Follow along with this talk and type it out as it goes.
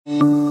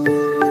Ahoy,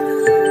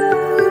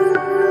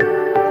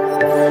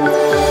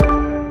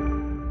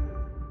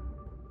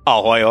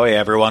 ahoy,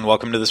 everyone.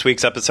 Welcome to this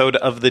week's episode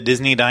of the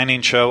Disney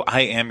Dining Show.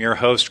 I am your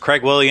host,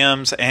 Craig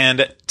Williams,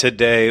 and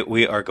today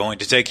we are going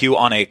to take you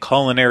on a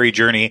culinary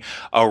journey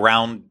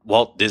around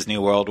Walt Disney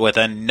World with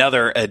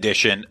another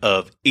edition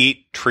of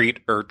Eat, Treat,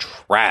 or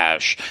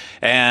Trash.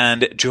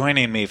 And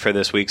joining me for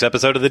this week's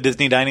episode of the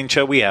Disney Dining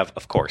Show, we have,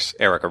 of course,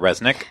 Erica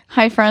Resnick.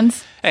 Hi,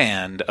 friends.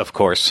 And, of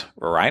course,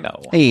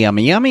 Rhino. Hey,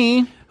 yummy,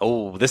 yummy.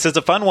 Oh, this is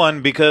a fun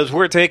one because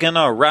we're taking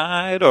a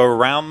ride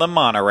around the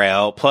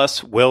monorail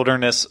plus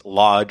Wilderness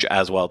Lodge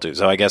as well, too.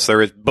 So I guess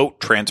there is boat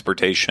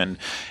transportation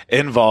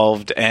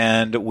involved,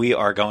 and we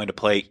are going to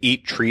play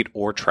Eat, Treat,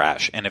 or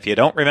Trash. And if you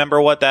don't remember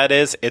what that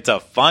is, it's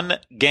a fun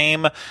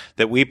game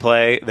that we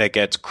play that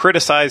gets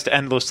criticized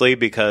endlessly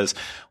because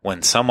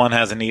when someone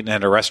hasn't eaten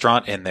at a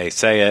restaurant and they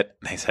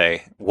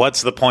say,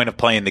 what's the point of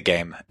playing the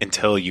game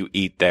until you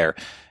eat there?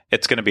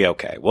 It's going to be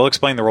okay. We'll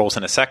explain the rules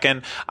in a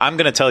second. I'm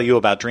going to tell you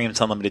about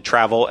Dreams Unlimited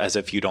Travel as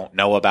if you don't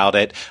know about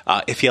it.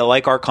 If you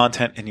like our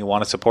content and you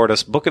want to support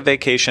us, book a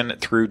vacation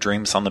through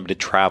Dreams Unlimited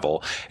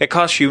Travel. It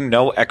costs you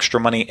no extra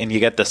money and you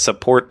get the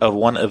support of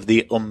one of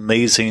the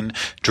amazing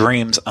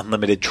Dreams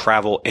Unlimited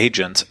Travel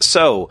agents.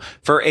 So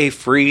for a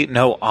free,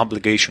 no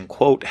obligation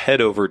quote,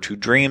 head over to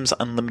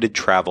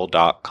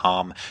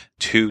dreamsunlimitedtravel.com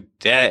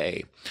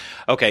today.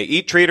 Okay,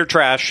 Eat, Treat, or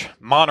Trash,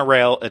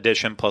 Monorail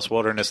Edition plus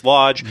Wilderness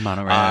Lodge.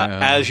 Monorail.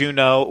 As you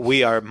know,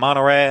 we are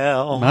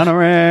Monorail.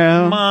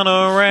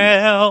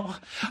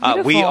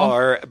 We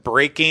are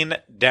breaking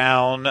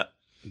down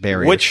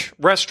Barriers. Which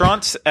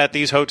restaurants at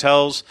these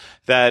hotels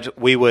that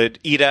we would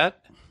eat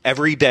at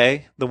every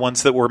day, the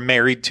ones that we're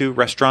married to,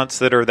 restaurants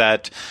that are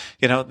that,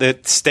 the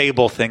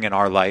stable thing in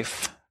our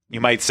life. You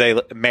might say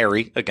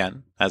marry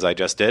again, as I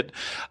just did.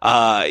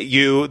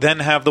 You then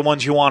have the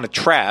ones you want to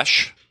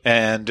trash.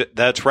 And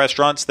that's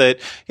restaurants that,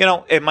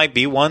 it might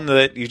be one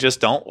that you just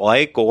don't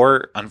like,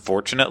 or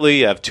unfortunately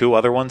you have two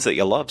other ones that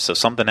you love. So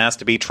something has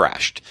to be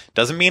trashed.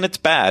 Doesn't mean it's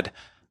bad.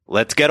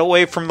 Let's get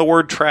away from the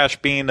word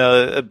trash being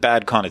a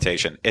bad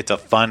connotation. It's a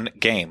fun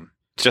game.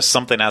 Just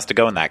something has to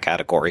go in that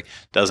category.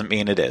 Doesn't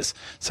mean it is.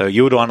 So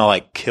you would want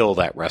to kill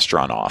that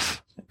restaurant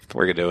off. If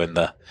we're doing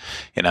the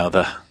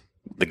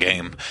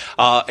game.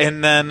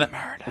 And then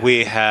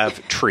we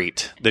have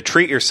Treat, the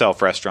treat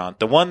yourself restaurant,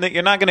 the one that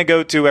you're not going to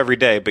go to every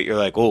day, but you're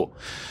like, oh,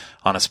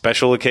 on a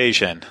special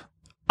occasion,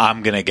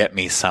 I'm going to get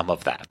me some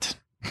of that.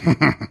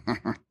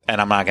 And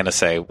I'm not going to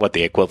say what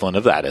the equivalent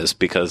of that is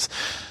because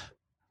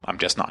I'm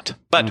just not.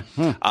 But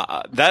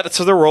that's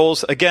the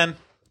rules. Again,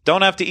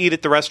 don't have to eat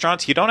at the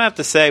restaurants. You don't have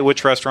to say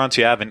which restaurants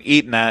you haven't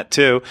eaten at,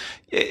 too.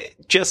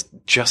 Just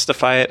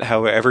justify it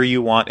however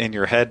you want in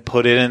your head.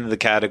 Put it into the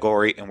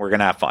category, and we're going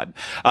to have fun.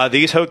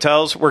 These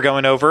hotels we're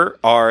going over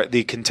are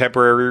the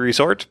Contemporary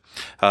Resort,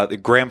 the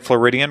Grand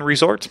Floridian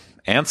Resort,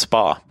 and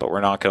Spa. But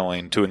we're not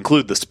going to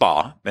include the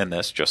spa in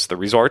this, just the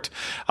resort.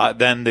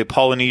 Then the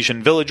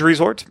Polynesian Village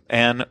Resort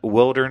and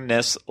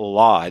Wilderness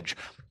Lodge.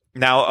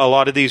 Now, a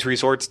lot of these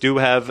resorts do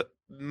have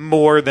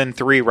more than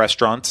 3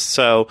 restaurants,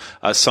 so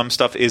some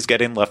stuff is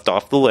getting left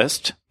off the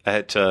list.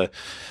 At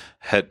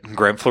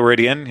Grand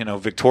Floridian,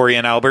 Victoria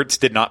and Albert's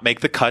did not make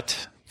the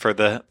cut for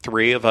the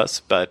 3 of us,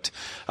 but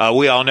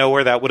we all know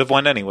where that would have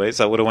went anyways.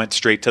 That would have went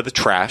straight to the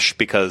trash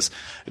because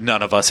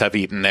none of us have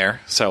eaten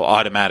there, so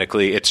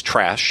automatically it's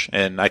trash.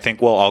 And I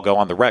think we'll all go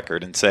on the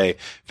record and say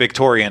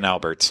Victoria and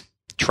Albert's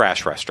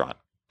trash restaurant,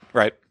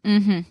 right?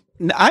 Mm-hmm.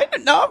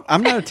 No,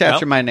 I'm not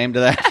attaching my name to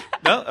that.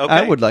 No, okay.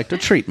 I would like to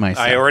treat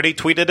myself. I already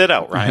tweeted it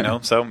out,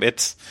 Rhino, so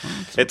it's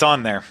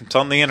on there. It's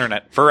on the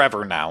internet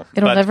forever now.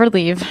 It'll never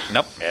leave.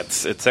 Nope,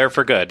 it's there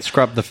for good.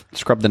 Scrub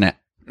the net.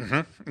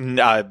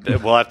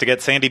 Mm-hmm. We'll have to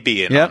get Sandy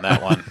B in on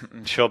that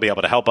one. She'll be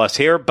able to help us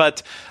here.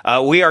 But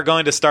we are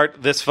going to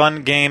start this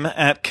fun game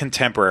at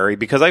Contemporary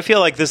because I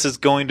feel like this is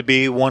going to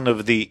be one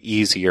of the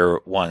easier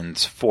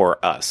ones for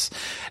us.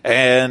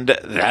 And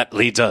that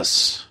leads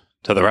us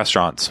to the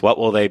restaurants. What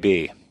will they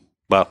be?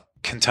 Well,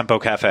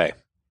 Contempo Cafe,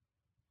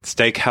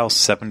 Steakhouse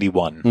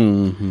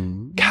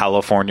 71,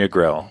 California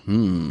Grill,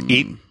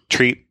 Eat,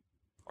 Treat,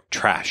 or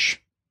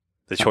Trash.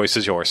 The choice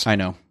is yours. I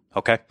know.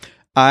 Okay.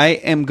 I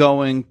am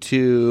going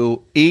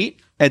to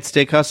eat at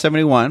Steakhouse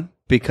 71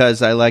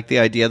 because I like the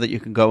idea that you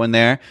can go in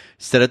there,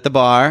 sit at the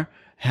bar,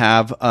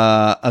 have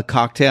a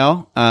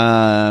cocktail,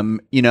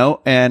 and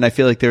I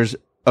feel like there's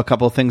a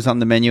couple of things on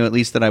the menu at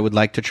least that I would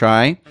like to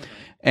try.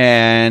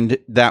 And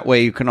that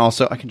way I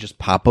can just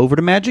pop over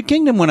to Magic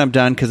Kingdom when I'm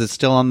done because it's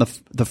still on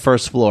the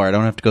first floor. I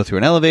don't have to go through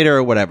an elevator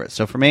or whatever.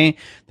 So for me,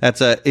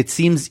 it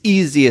seems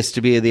easiest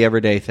to be the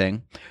everyday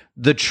thing.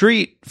 The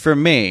treat for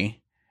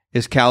me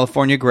is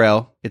California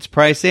Grill. It's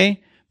pricey,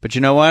 but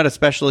you know what? A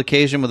special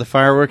occasion with a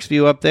fireworks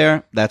view up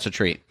there, that's a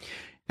treat.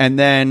 And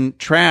then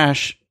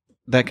trash,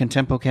 that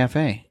Contempo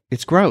Cafe.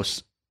 It's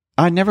gross.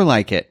 I never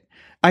like it.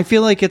 I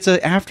feel like it's an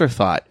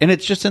afterthought, and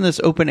it's just in this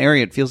open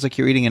area. It feels like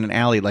you're eating in an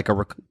alley, like a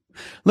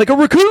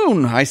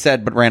raccoon. I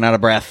said, but ran out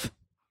of breath.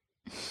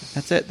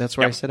 That's it. That's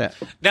where I sit at.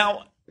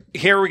 Now,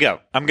 here we go.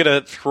 I'm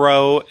gonna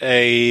throw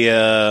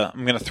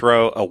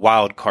a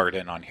wild card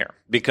in on here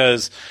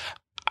because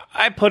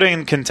I put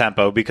in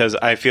Contempo because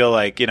I feel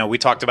like, we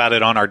talked about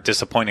it on our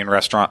disappointing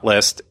restaurant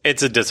list.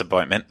 It's a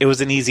disappointment. It was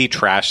an easy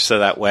trash, so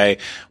that way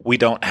we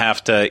don't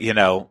have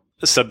to,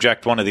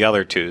 subject one of the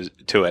other two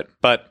to it.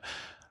 But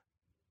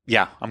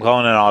yeah, I'm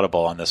calling an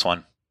audible on this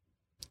one.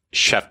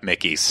 Chef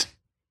Mickey's.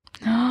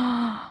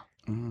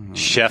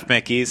 Chef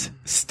Mickey's,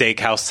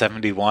 Steakhouse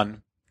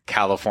 71,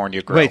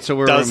 California Grill. Wait,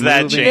 so does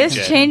that change This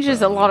it?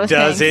 changes a lot of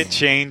Does things. it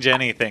change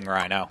anything,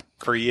 Rhino,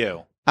 for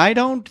you? I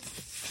don't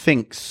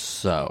think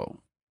so.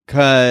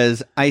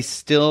 Because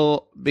It's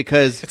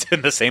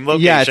in the same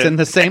location. Yeah, it's in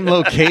the same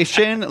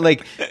location.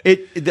 Like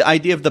the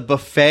idea of the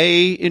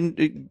buffet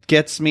it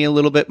gets me a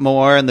little bit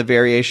more, and the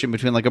variation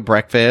between like a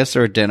breakfast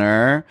or a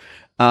dinner.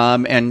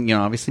 And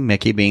obviously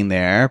Mickey being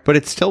there, but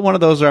it's still one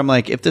of those where I'm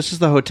like, if this is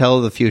the hotel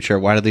of the future,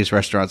 why do these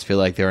restaurants feel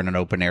like they're in an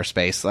open air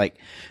space? Like,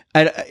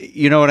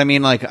 you know what I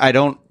mean? Like, I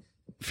don't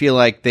feel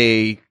like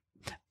I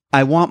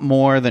want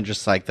more than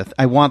just like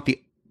I want the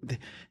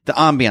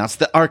ambiance,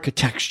 the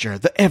architecture,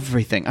 the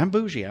everything. I'm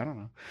bougie. I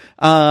don't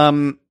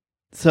know.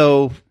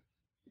 So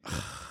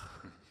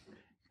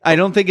I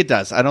don't think it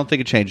does. I don't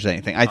think it changes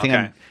anything. I think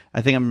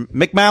I'm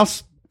Mick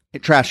Mouse,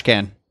 trash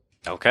can.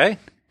 Okay.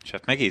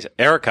 Chef Mickey's.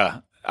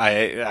 Erica,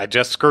 I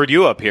just screwed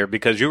you up here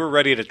because you were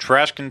ready to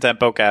trash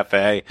Contempo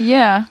Cafe.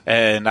 Yeah.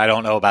 And I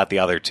don't know about the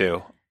other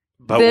two.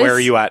 But where are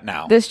you at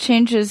now? This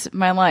changes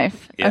my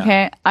life. Yeah.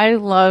 Okay. I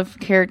love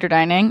character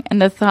dining, and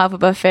the thought of a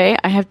buffet,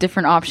 I have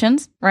different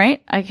options,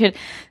 right?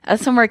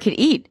 That's somewhere I could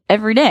eat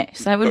every day.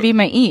 So that would be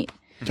my eat.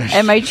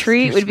 And my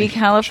treat would be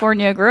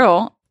California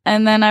Grill.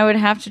 And then I would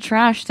have to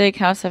trash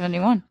Steakhouse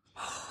 71.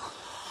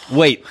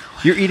 Wait,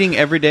 you're eating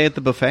every day at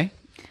the buffet?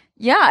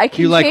 Yeah, I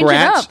can You like change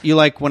rats? it up. You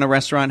like when a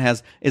restaurant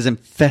is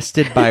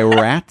infested by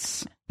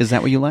rats? Is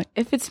that what you like?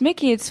 If it's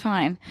Mickey, it's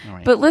fine.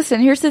 right. But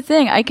listen, here's the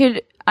thing. I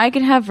could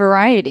have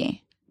variety.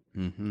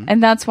 Mm-hmm.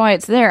 And that's why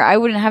it's there. I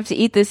wouldn't have to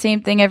eat the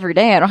same thing every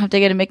day. I don't have to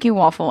get a Mickey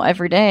waffle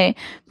every day,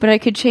 but I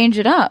could change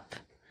it up.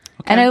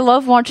 Okay. And I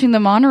love watching the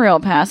monorail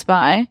pass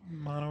by.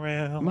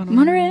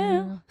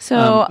 Monrail.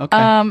 So,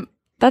 okay.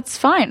 That's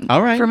fine.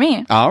 All right. For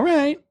me. All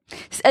right.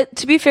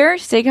 To be fair,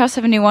 Steakhouse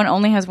 71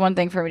 only has one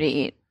thing for me to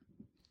eat.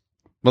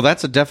 Well,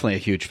 that's definitely a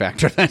huge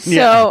factor then.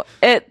 So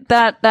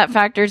that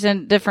factors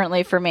in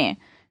differently for me.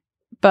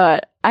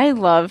 But I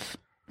love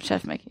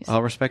Chef Mickey's.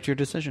 I'll respect your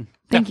decision.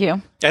 Thank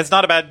you. It's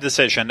not a bad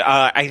decision.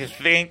 I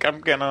think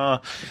I'm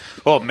gonna.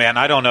 Oh man,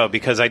 I don't know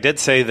because I did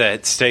say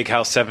that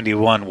Steakhouse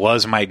 71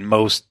 was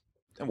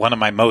one of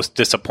my most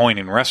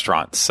disappointing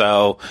restaurants.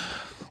 So,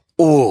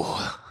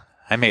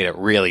 I made it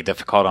really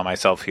difficult on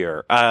myself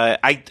here.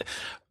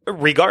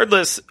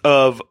 Regardless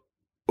of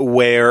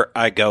where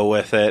I go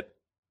with it,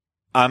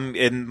 I'm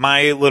in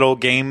my little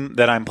game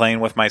that I'm playing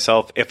with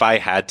myself. If I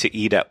had to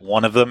eat at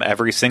one of them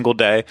every single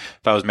day,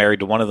 if I was married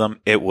to one of them,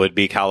 it would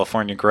be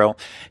California Grill.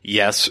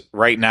 Yes,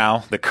 right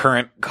now, the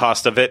current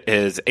cost of it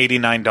is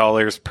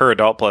 $89 per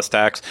adult plus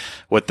tax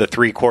with the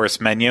 3-course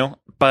menu.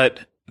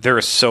 But there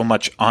is so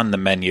much on the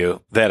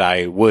menu that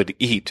I would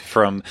eat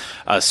from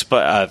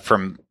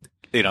sushi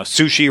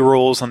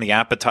rolls on the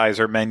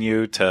appetizer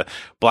menu to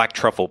black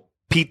truffle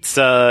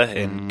pizza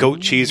and goat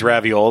cheese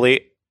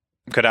ravioli.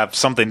 Could have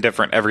something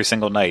different every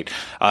single night.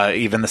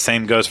 Even the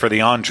same goes for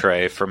the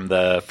entree, from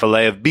the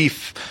filet of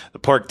beef, the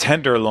pork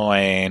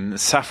tenderloin,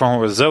 saffron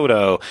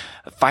risotto,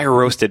 fire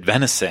roasted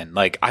venison.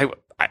 Like I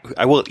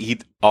will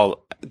eat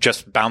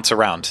just bounce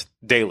around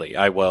daily.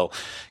 I will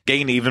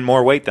gain even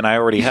more weight than I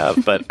already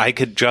have, but I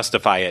could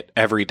justify it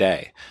every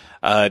day.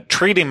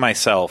 Treating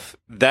myself,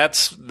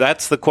 that's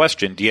the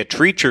question. Do you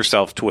treat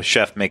yourself to a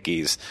Chef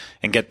Mickey's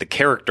and get the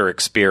character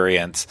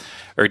experience,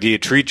 or do you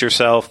treat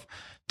yourself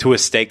to a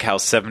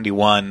Steakhouse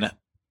 71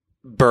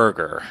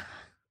 burger?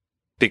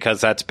 Because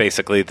that's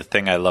basically the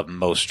thing I love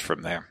most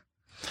from there.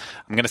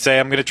 I'm going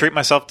to treat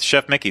myself to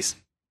Chef Mickey's.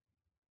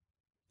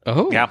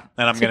 Oh. Yeah,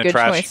 and I'm going to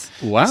trash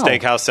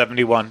Steakhouse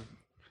 71.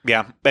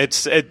 Yeah,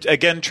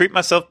 again, treat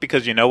myself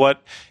because you know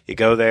what? You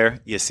go there,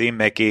 you see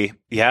Mickey,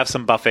 you have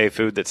some buffet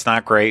food that's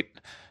not great,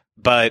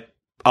 but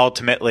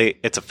ultimately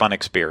it's a fun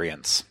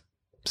experience.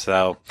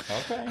 So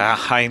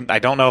I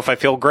don't know if I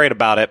feel great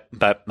about it,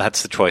 but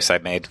that's the choice I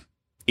made.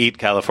 Eat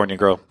California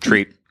Grill,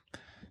 treat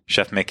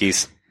Chef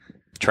Mickey's,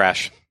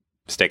 trash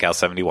Steakhouse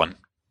 71.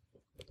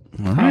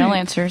 Final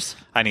answers.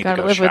 I need Gotta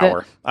to go live with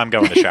shower. it. I'm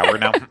going to shower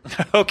now.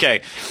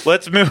 Okay,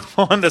 let's move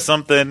on to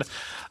something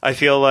I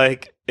feel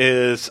like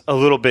is a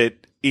little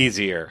bit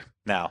easier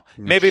now.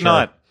 Maybe Sure.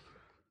 not.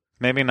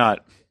 Maybe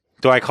not.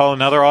 Do I call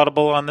another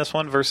audible on this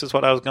one versus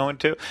what I was going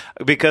to?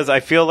 Because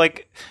I feel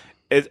like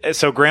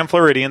so Grand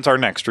Floridian's our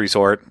next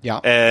resort. Yeah.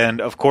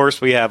 And of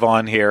course we have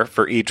on here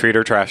for Eat, Treat,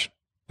 or Trash.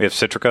 We have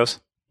Citricos.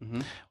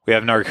 Mm-hmm. We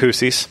have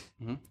Narcoossee's.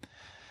 Mhm.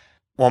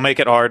 We'll make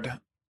it hard.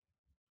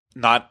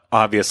 Not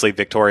obviously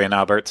Victoria and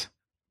Albert's.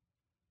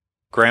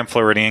 Grand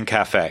Floridian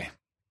Cafe.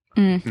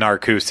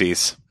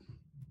 Narcoossee's.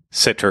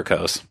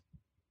 Citricos.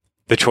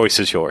 The choice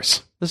is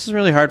yours. This is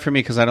really hard for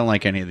me because I don't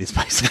like any of these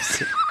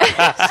places.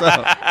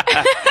 So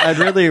I'd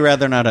really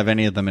rather not have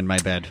any of them in my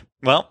bed.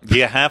 Well,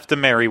 you have to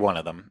marry one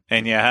of them,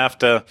 and you have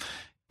to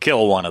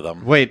kill one of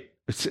them. Wait,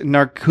 it's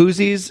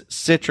Narcoossee's,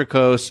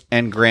 Citricos,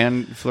 and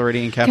Grand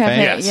Floridian Cafe?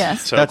 Cafe.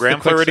 Yes. So That's the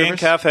Grand quick Floridian service?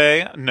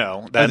 Cafe,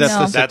 no. that's That's, the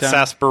that's sit-down?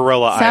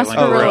 Sarsaparilla Island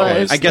Sarsaparilla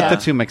Grill. is- I get Yeah.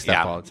 the two mixed up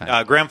Yeah. all the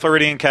time. Grand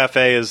Floridian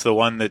Cafe is the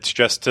one that's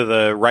just to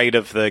the right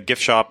of the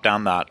gift shop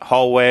down that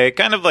hallway.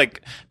 Kind of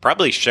like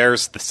probably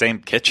shares the same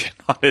kitchen,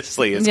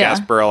 honestly, as Yeah.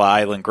 Gasparilla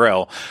Island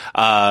Grill.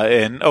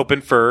 And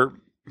open for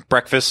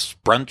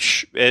breakfast,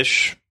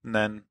 brunch-ish, and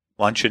then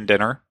lunch and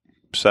dinner.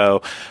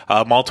 So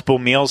multiple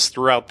meals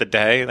throughout the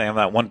day. They have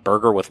that one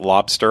burger with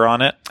lobster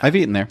on it. I've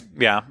eaten there.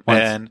 Yeah. Once.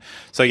 And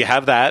so you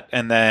have that.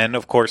 And then,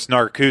 of course,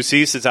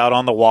 Narcoossee's is out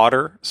on the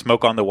water,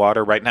 smoke on the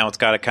water. Right now, it's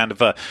got a kind of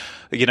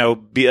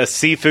be a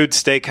seafood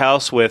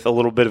steakhouse with a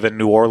little bit of a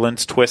New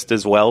Orleans twist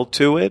as well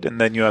to it. And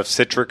then you have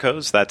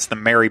Citricos. That's the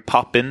Mary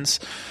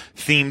Poppins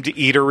themed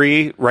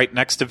eatery right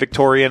next to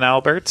Victoria and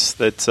Albert's.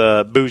 That's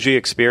a bougie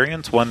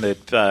experience, one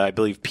that I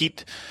believe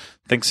Pete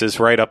thinks is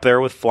right up there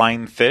with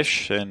Flying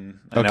Fish, and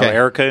I know Okay.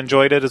 Erica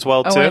enjoyed it as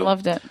well too. Oh, I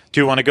loved it. Do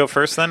you want to go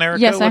first then,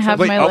 Erica? Yes, I Which have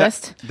one? my oh,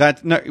 list.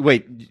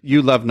 Wait,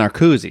 you love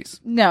Narcoosse's.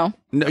 No.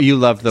 No, you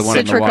love the one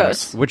on the water,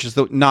 Citricos. which is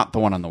not the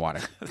one on the water.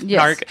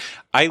 Yes.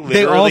 I They all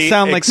literally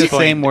sound like the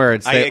explained- same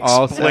words. I They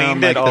all explained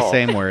sound like it the all.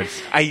 same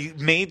words. I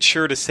made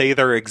sure to say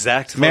their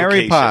exact Mary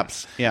location.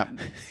 Pops. Yeah.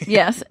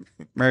 Yes.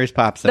 Mary's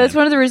Pops. That's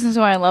one of the reasons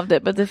why I loved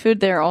it, but the food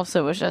there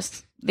also was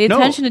just the No.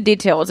 attention to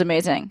detail was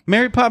amazing.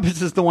 Mary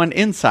Poppins is the one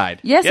inside.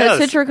 Yes, Yes.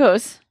 at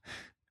Citricos.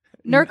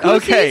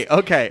 Narcoossee's.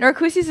 Okay.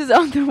 Narcoosse's is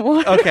on the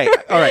water. Okay.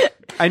 All right.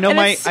 I know And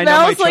my it I know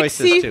my smells like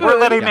choices seafood. too. We're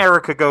letting Yeah.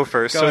 Erica go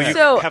first, so ahead. you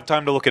So- have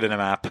time to look at it in a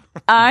map.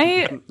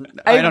 I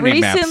don't need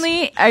maps.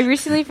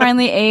 recently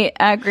finally ate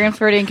at Grand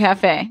Floridian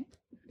Cafe.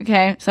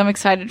 Okay, so I'm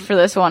excited for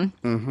this one.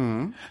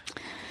 Mm-hmm.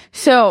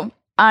 So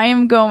I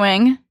am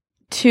going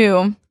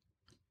to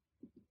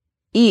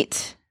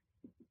eat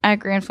at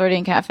Grand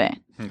Floridian Cafe.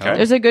 Okay.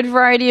 There's a good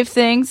variety of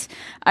things.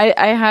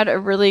 I had a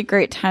really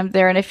great time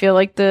there, and I feel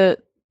like a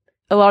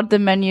lot of the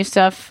menu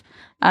stuff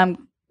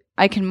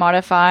I can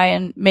modify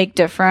and make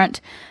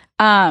different.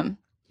 I'm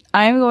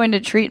going to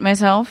treat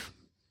myself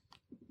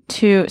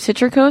to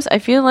Citricos. I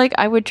feel like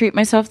I would treat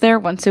myself there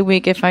once a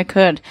week if I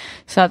could,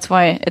 so that's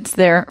why it's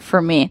there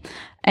for me.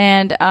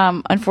 And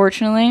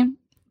unfortunately,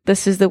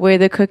 this is the way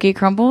the cookie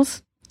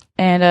crumbles.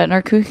 And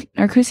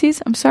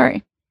Narcoosse's, I'm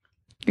sorry,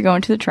 you're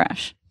going to the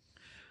trash.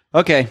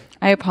 Okay.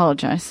 I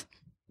apologize.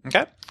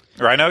 Okay.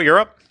 Rhino, you're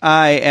up.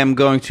 I am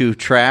going to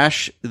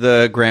trash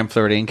the Grand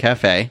Floridian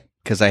Cafe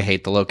because I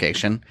hate the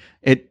location.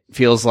 It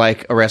feels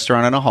like a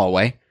restaurant in a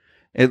hallway.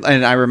 And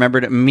I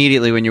remembered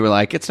immediately when you were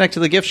like, it's next to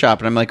the gift shop.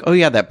 And I'm like, oh,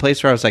 yeah, that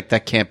place where I was like,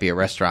 that can't be a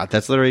restaurant.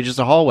 That's literally just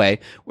a hallway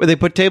where they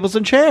put tables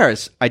and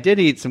chairs. I did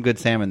eat some good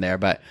salmon there,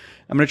 but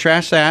I'm going to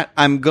trash that.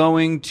 I'm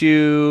going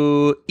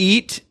to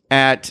eat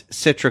at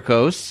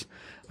Citricos,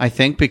 I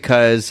think,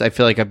 because I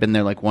feel like I've been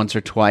there like once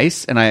or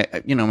twice. And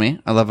you know me,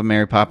 I love a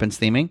Mary Poppins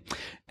theming.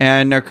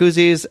 And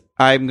Narcoosse's,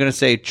 I'm going to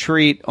say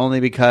treat only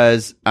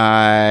because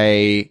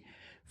I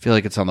feel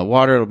like it's on the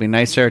water. It'll be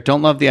nicer.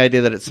 Don't love the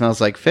idea that it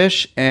smells like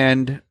fish.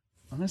 And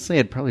honestly,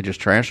 I'd probably just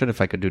trash it if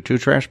I could do 2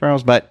 trash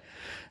barrels. But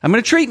I'm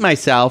going to treat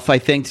myself, I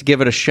think, to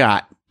give it a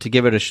shot, to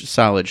give it a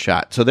solid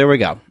shot. So there we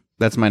go.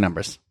 That's my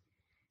numbers.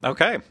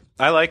 Okay.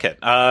 I like it.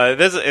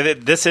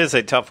 This is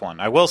a tough one.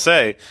 I will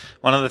say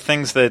one of the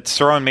things that's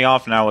throwing me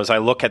off now is I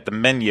look at the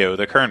menu,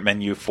 the current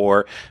menu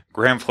for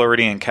Grand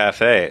Floridian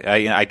Cafe.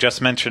 I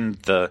just mentioned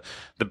the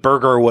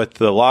burger with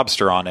the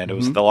lobster on it. It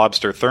was the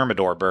lobster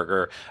thermidor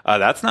burger.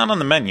 That's not on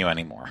the menu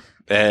anymore.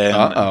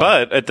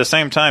 But at the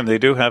same time, they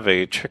do have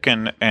a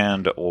chicken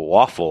and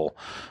waffle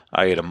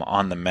item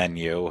on the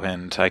menu,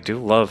 and I do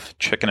love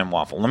chicken and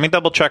waffle. Let me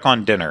double check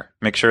on dinner.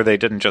 Make sure they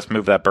didn't just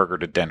move that burger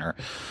to dinner.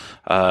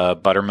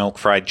 Buttermilk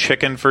fried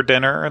chicken for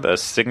dinner, the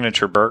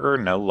signature burger,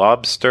 no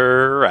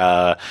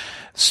lobster,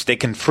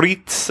 steak and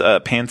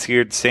frites,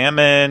 pan-seared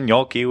salmon,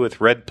 gnocchi with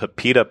red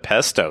pepita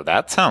pesto.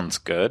 That sounds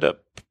good. A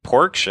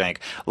pork shank.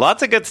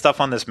 Lots of good stuff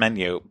on this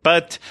menu,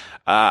 but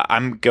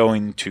I'm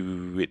going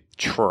to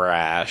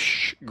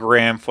trash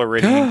Grand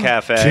Floridian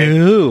Cafe.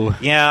 Dude.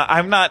 Yeah,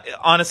 I'm not,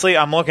 honestly,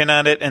 I'm looking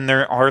at it and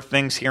there are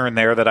things here and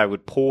there that I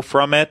would pull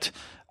from it.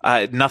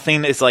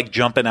 Nothing is like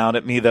jumping out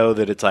at me though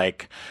that it's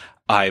like,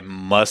 I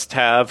must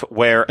have,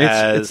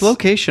 whereas It's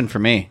location for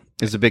me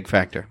is a big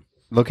factor.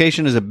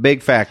 Location is a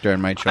big factor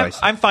in my choice.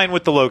 I'm fine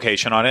with the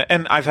location on it,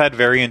 and I've had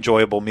very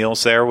enjoyable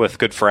meals there with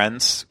good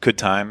friends, good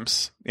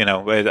times. You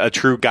know, a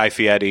true Guy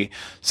Fieri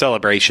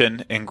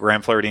celebration in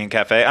Grand Floridian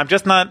Cafe. I'm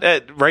just not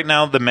right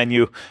now. The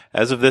menu,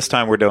 as of this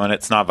time we're doing,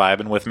 it's not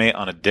vibing with me.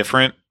 On a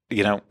different,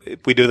 you know,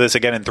 if we do this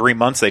again in 3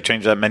 months, they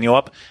change that menu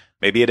up.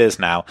 Maybe it is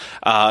now,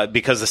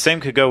 because the same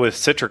could go with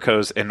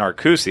Citricos and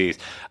Narcoossee's.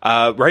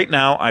 Right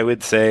now, I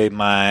would say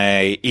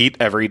my eat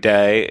every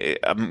day,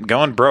 I'm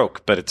going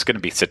broke, but it's going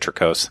to be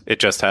Citricos. It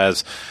just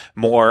has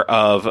more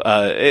of,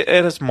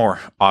 it has more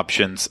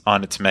options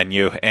on its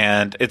menu,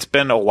 and it's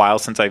been a while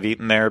since I've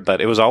eaten there,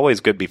 but it was always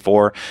good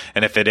before,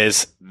 and if it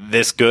is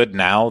this good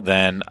now,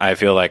 then I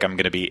feel like I'm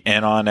going to be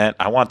in on it.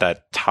 I want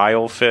that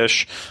tile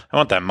fish. I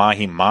want that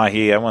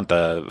mahi-mahi. I want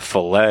the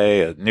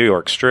filet, New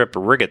York strip,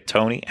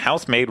 rigatoni,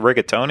 house-made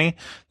rigatoni.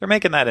 They're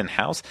making that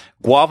in-house.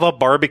 Guava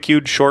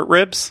barbecued short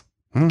ribs.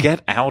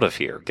 Get out of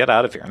here. Get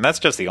out of here. And that's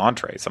just the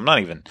entrees. I'm not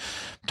even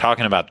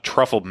talking about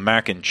truffled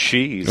mac and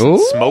cheese and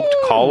smoked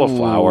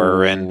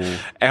cauliflower and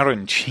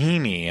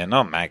arancini and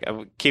I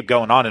would keep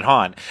going on and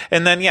on.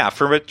 And then, yeah,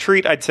 for a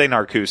treat, I'd say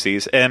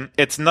Narcoossee's. And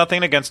it's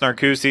nothing against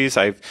Narcoossee's.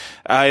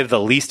 I have the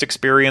least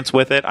experience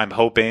with it. I'm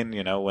hoping,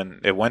 when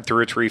it went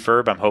through its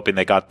refurb, I'm hoping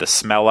they got the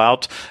smell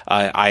out.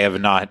 I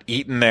have not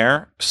eaten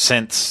there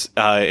since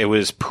it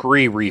was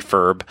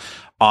pre-refurb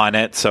on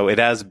it, so it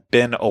has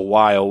been a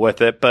while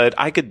with it, but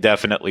I could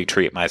definitely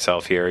treat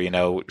myself here.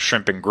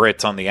 Shrimp and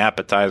grits on the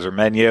appetizer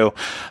menu.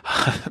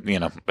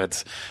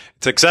 It's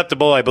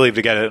acceptable, I believe,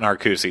 to get it at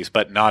Narcoossee's,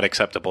 but not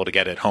acceptable to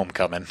get it at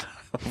Homecoming.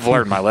 I've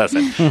learned my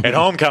lesson. At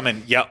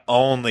Homecoming, you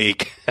only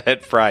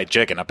get fried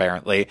chicken,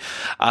 apparently.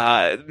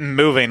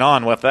 Moving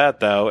on with that,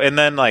 though. And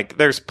then,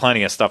 there's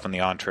plenty of stuff in the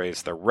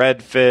entrees. The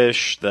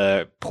redfish,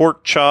 the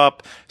pork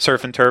chop,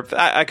 surf and turf.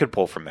 I could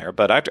pull from there,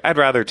 but I'd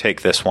rather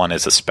take this one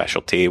as a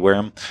specialty where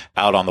I'm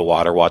out on the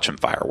water watching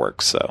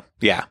fireworks. So,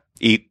 yeah,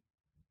 eat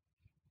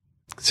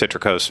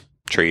Citricos,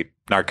 treat,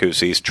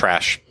 Narcoossee's,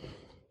 trash,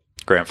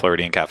 Grand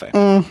Floridian Cafe.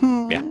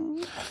 Mm-hmm.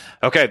 Yeah.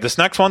 Okay, this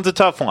next one's a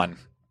tough one.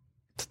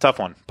 It's a tough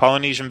one.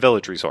 Polynesian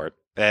Village Resort.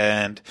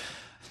 And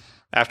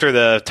after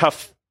the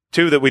tough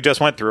two that we just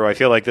went through, I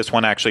feel like this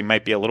one actually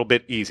might be a little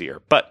bit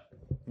easier. But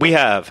we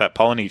have at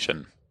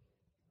Polynesian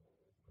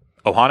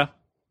Ohana,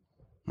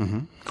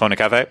 Kona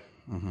Cafe,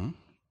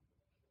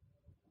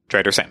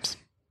 Trader Sam's.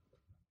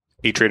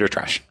 Eat, treat, or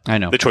trash. I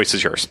know. The choice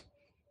is yours.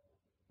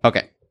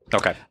 Okay.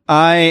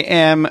 I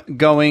am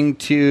going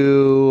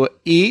to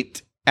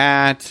eat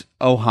at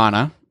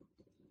Ohana.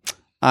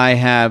 I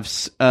have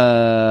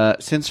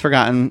since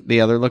forgotten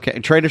the other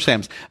location. Trader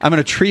Sam's. I'm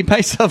going to treat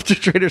myself to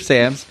Trader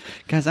Sam's.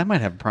 Guys, I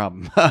might have a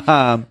problem.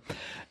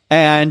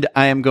 And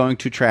I am going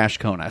to trash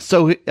Kona.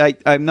 So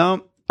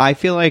I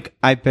feel like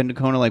I've been to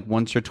Kona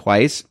once or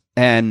twice,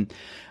 and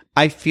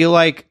I feel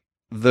like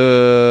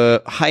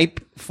the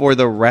hype for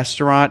the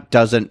restaurant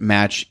doesn't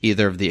match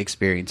either of the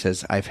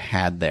experiences I've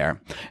had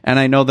there. And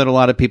I know that a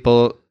lot of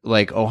people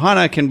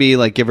Ohana can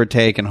be give or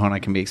take, and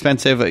Ohana can be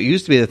expensive. It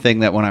used to be the thing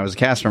that when I was a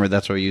cast member,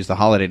 that's what we used the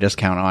holiday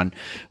discount on.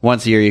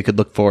 Once a year, you could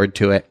look forward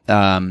to it.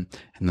 And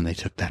then they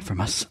took that from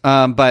us.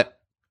 But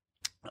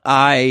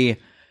I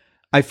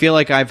feel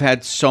like I've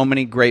had so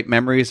many great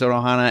memories at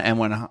Ohana, and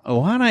when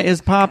Ohana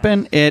is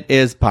popping, it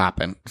is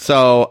popping.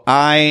 So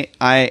I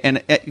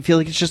feel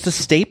like it's just a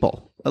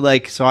staple.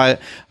 So I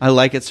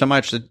like it so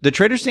much. The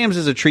Trader Sam's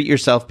is a treat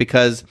yourself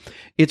because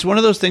it's one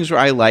of those things where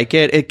I like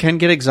it. It can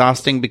get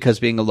exhausting because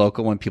being a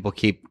local, when people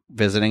keep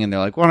visiting and they're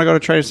like, want to go to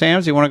Trader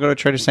Sam's? You want to go to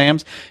Trader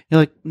Sam's?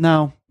 You're like,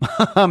 no.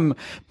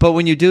 But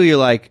when you do, you're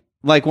like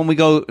when we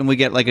go and we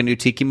get a new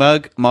tiki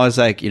mug, I'm always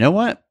like, you know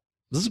what?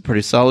 This is a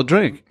pretty solid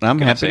drink. I'm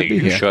happy to be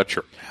here. Shut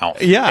your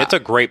mouth. Yeah. It's a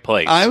great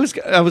place. I was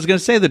going to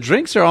say the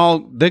drinks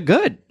they're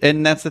good.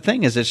 And that's the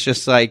thing it's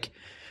just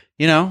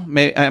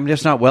maybe I'm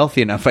just not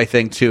wealthy enough, I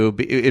think,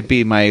 it'd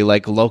be my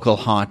local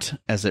haunt,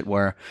 as it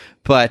were.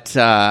 But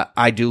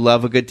I do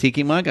love a good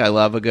tiki mug. I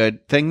love a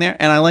good thing there,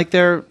 and I like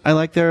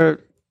their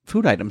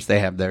food items they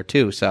have there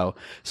too. So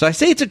I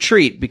say it's a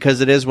treat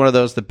because it is one of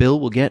those. The bill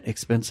will get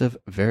expensive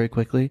very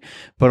quickly,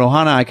 but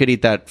Ohana, I could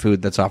eat that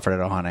food that's offered at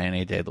Ohana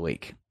any day of the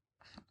week.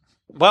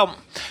 Well,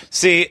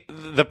 see,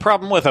 the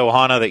problem with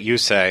Ohana that you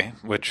say,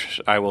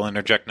 which I will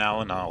interject now,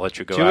 and I'll let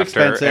you go Too after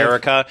expensive.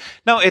 Erica.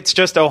 No, it's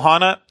just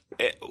Ohana.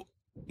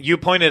 You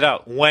pointed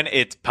out when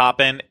it's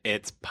popping,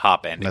 it's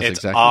popping. That's it's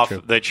exactly off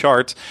true. the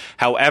charts.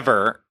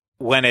 However,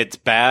 when it's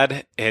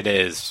bad, it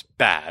is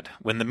bad.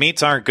 When the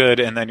meats aren't good,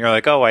 and then you're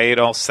like, oh, I ate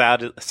all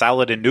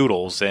salad and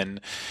noodles and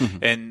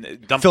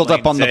dumplings Filled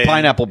up on the and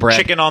pineapple bread.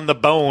 chicken on the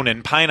bone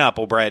and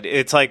pineapple bread.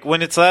 It's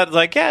when it's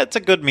that, yeah, it's a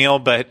good meal,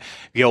 but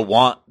you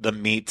want the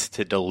meats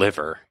to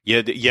deliver.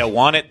 You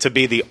want it to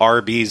be the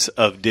Arby's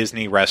of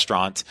Disney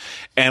restaurants,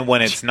 and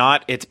when it's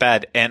not, it's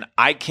bad. And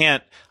I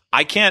can't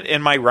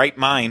in my right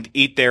mind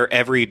eat there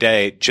every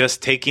day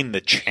just taking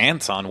the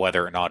chance on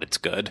whether or not it's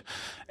good.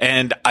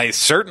 And I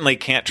certainly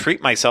can't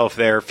treat myself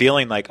there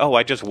feeling like, oh,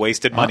 I just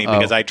wasted money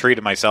because I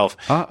treated myself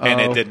and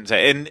it didn't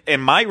say. And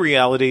in my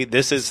reality,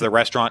 this is the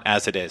restaurant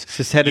as it is.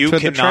 Just headed to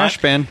the trash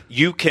bin.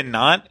 You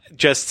cannot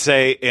just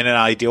say in an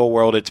ideal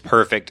world it's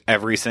perfect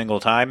every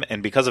single time.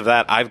 And because of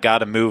that, I've got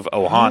to move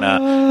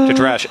Ohana to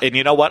trash. And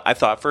you know what? I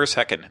thought for a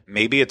second,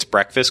 maybe it's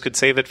breakfast could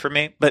save it for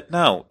me. But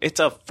no, it's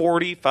a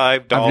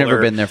 $45 I've never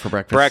been there for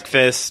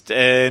breakfast.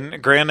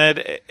 And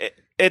granted,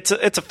 it's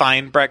a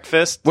fine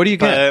breakfast. What do you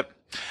get?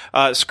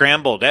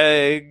 Scrambled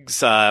eggs,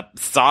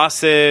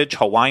 sausage,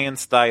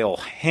 Hawaiian-style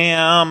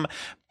ham,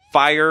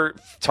 fried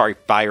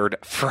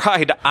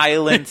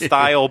island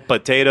style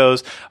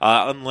potatoes,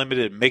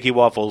 unlimited Mickey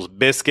Waffles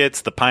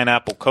biscuits, the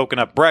pineapple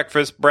coconut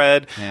breakfast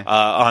bread,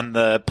 on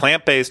the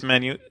plant-based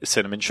menu,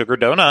 cinnamon sugar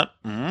donut.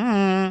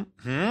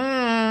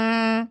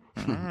 $45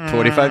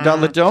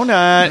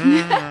 donut.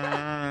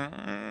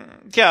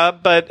 Yeah,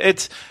 but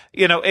it's,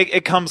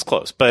 it comes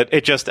close, but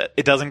it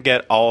doesn't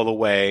get all the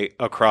way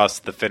across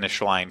the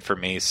finish line for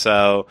me.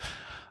 So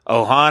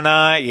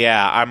Ohana,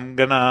 yeah, I'm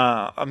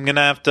gonna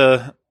have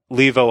to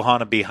leave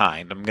Ohana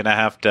behind. I'm gonna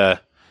have to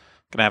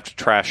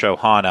trash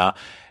Ohana.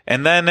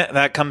 And then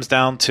that comes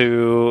down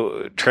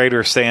to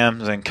Trader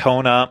Sam's and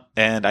Kona,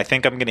 and I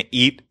think I'm going to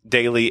eat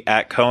daily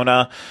at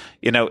Kona.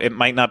 It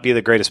might not be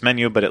the greatest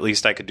menu, but at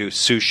least I could do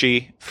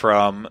sushi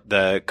from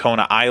the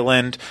Kona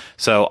Island.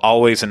 So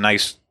always a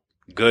nice,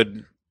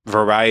 good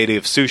variety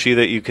of sushi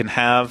that you can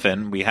have,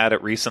 and we had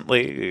it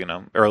recently,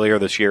 earlier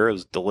this year. It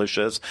was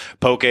delicious.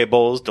 Poke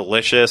bowls,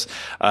 delicious.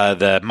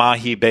 The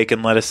mahi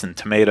bacon, lettuce, and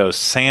tomato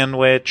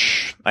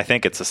sandwich. I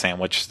think it's a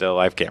sandwich still.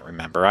 I can't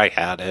remember. I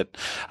had it.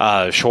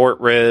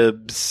 Short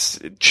ribs,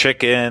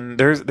 chicken.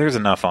 There's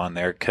enough on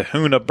there.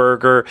 Kahuna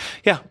burger.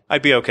 Yeah,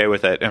 I'd be okay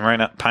with it. And right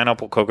now,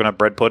 pineapple coconut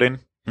bread pudding.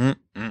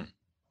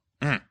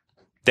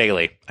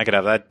 Daily. I could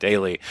have that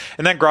daily.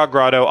 And then Grog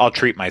Grotto, I'll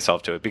treat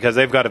myself to it because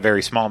they've got a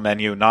very small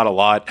menu, not a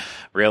lot.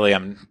 Really,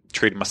 I'm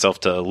treating myself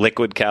to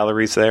liquid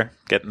calories there,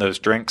 getting those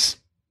drinks.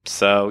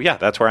 So, yeah,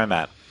 that's where I'm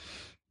at.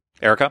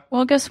 Erica?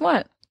 Well, guess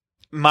what?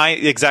 My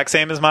exact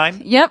same as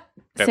mine? Yep.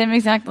 Same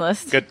exact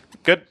list.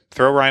 Good.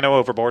 Throw Rhino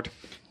overboard.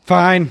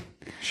 Fine.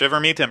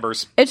 Shiver me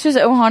timbers. It's just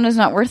Ohana's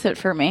not worth it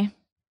for me.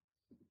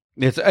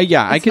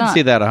 I can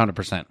see that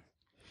 100%.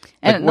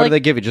 And what do they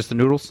give you? Just the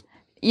noodles?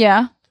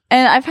 Yeah.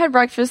 And I've had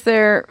breakfast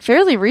there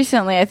fairly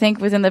recently, I think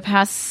within the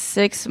past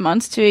 6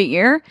 months to a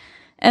year.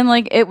 And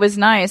it was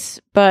nice,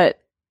 but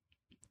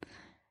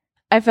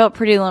I felt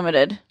pretty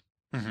limited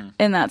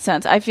in that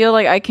sense. I feel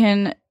like I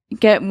can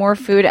get more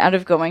food out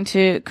of going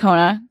to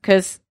Kona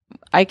because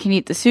I can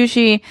eat the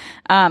sushi.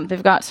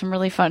 They've got some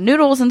really fun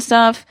noodles and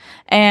stuff.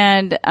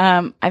 And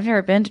I've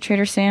never been to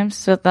Trader Sam's,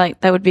 so that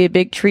would be a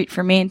big treat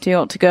for me to be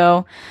able to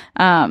go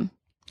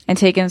and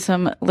take in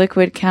some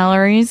liquid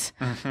calories.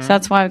 So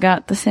that's why I've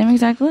got the same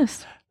exact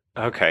list.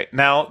 Okay.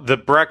 Now, the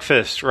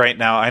breakfast right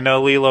now, I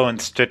know Lilo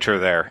and Stitch are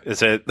there.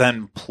 Is it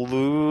then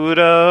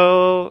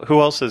Pluto?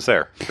 Who else is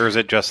there? Or is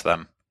it just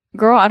them?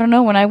 Girl, I don't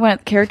know. When I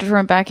went, characters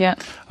weren't back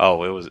yet.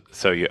 Oh, it was.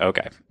 So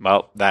okay.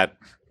 Well, that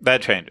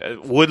changed.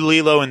 Would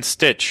Lilo and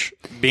Stitch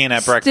being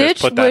at breakfast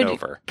Stitch put that would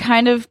over?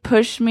 Kind of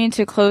push me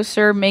to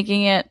closer,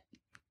 making it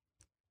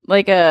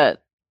like a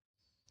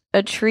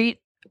treat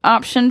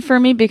option for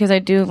me because I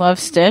do love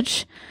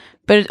Stitch,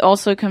 but it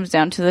also comes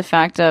down to the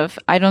fact of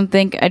I don't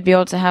think I'd be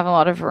able to have a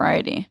lot of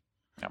variety.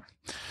 Yeah.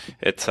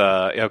 It's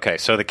okay.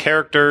 So the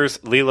characters: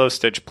 Lilo,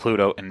 Stitch,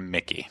 Pluto, and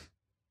Mickey.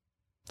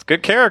 It's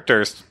good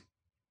characters.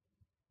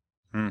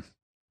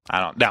 I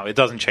don't. No, it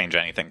doesn't change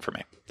anything for me.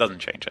 It doesn't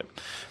change it.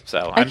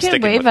 So I'm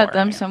sticking with wave at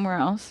them Mario. somewhere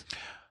else.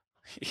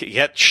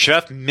 Yet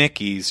Chef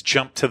Mickey's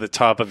jumped to the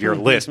top of your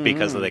list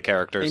because of the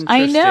characters.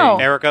 I know,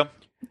 Erica.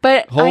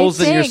 But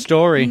holes in your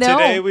story. No,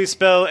 Today we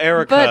spell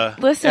Erica.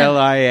 But listen,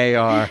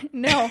 LIAR.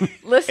 No,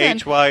 listen.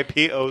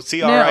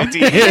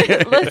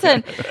 HYPOCRIT.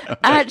 Listen,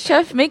 at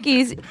Chef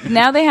Mickey's,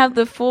 now they have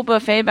the full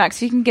buffet back,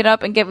 so you can get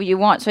up and get what you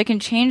want, so I can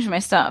change my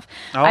stuff.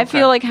 Oh, I okay.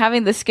 feel like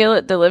having the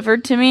skillet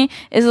delivered to me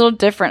is a little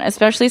different,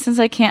 especially since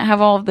I can't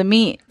have all of the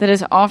meat that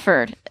is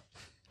offered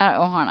at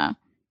Ohana.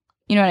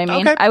 You know what I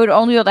mean? Okay. I would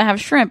only be able to have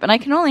shrimp, and I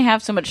can only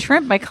have so much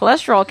shrimp. My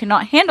cholesterol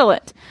cannot handle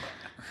it.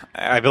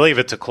 I believe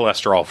it's a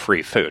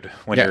cholesterol-free food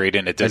when you're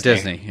eating at Disney. At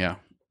Disney, yeah.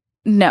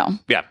 No.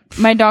 Yeah.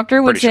 My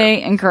doctor would Pretty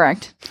say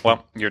incorrect.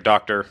 Well, your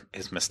doctor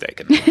is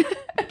mistaken.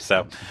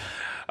 So,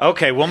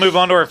 okay, we'll move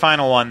on to our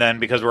final one then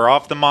because we're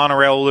off the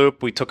monorail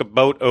loop. We took a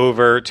boat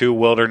over to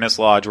Wilderness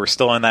Lodge. We're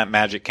still in that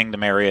Magic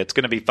Kingdom area. It's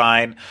going to be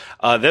fine.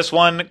 This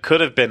one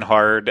could have been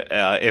hard.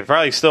 It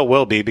probably still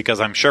will be because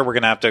I'm sure we're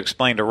going to have to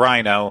explain to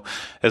Rhino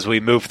as we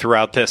move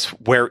throughout this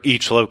where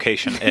each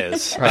location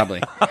is.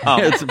 Probably.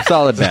 It's a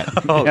solid bet.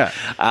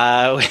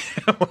 Yeah.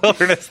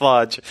 Wilderness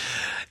Lodge.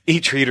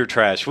 Eat, treat, or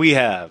trash. We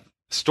have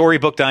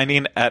Storybook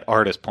Dining at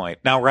Artist Point.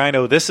 Now,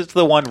 Rhino, this is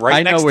the one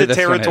right next to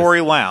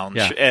Territory Lounge.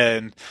 Yeah.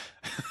 And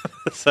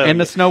so, and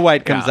the Snow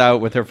White comes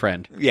out with her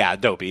friend. Yeah,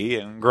 Dopey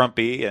and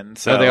Grumpy. And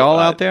so, are they all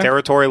out there?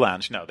 Territory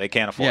Lounge. No, they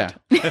can't afford.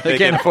 Yeah. They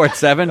can't afford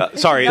 7.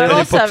 Sorry, Not all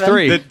they booked 7.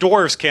 3. the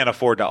dwarves can't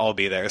afford to all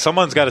be there.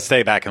 Someone's got to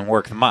stay back and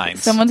work the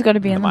mines. Someone's got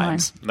to be in the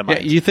mines. mine. The Yeah,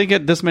 mines. you think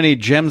at this many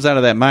gems out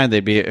of that mine,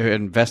 they'd be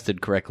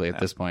invested correctly at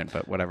this point,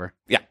 but whatever.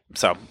 Yeah.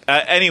 So,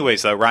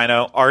 anyways, though,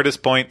 Rhino,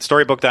 Artist Point,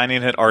 Storybook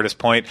Dining at Artist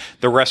Point,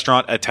 the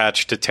restaurant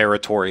attached to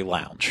Territory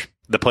Lounge,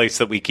 the place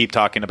that we keep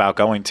talking about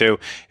going to,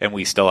 and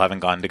we still haven't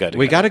gone to go to.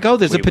 We got to go.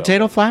 There's a We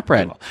potato will.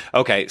 flatbread.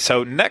 Okay,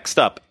 so next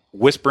up,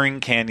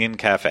 Whispering Canyon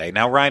Cafe.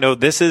 Now, Rhino,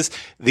 this is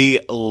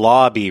the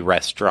lobby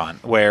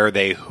restaurant where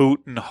they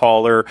hoot and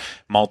holler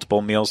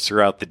multiple meals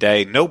throughout the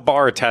day. No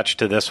bar attached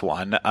to this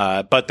one,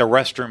 but the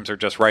restrooms are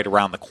just right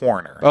around the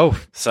corner. Oh,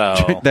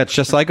 so that's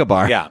just like a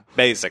bar. Yeah,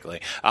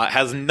 basically.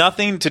 Has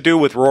nothing to do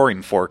with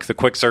Roaring Fork, the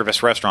quick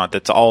service restaurant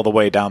that's all the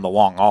way down the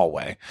long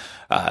hallway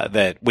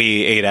that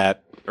we ate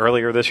at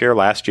earlier this year,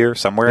 last year,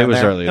 somewhere It in was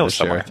there. earlier this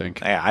year, I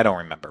think. Yeah, I don't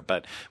remember,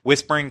 but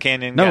Whispering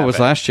Canyon No, Cafe. it was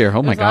last year.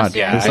 Oh my was last God.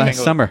 year. It was I think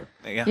last summer.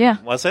 Yeah.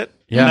 Was it?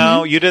 Yeah.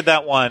 No, you did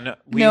that one.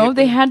 No,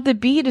 they had the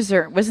bee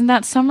dessert. Wasn't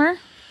that summer?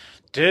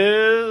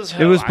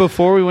 It was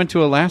before we went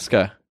to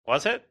Alaska.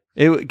 Was it?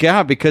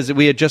 Yeah, because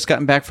we had just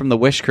gotten back from the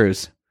Wish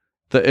cruise,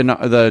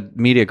 the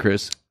media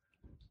cruise.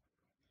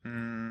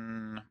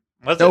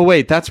 Was it? Oh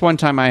wait, that's one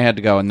time I had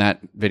to go, and that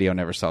video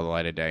never saw the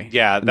light of day.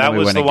 Yeah, And that then we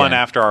was went the one again.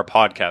 after our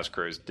podcast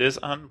cruise. Dis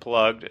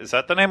Unplugged. Is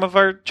that the name of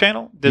our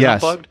channel? Dis Yes.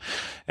 Unplugged?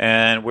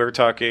 And we're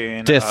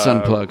talking Dis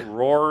Unplugged.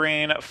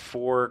 Roaring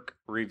Fork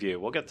review.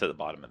 We'll get to the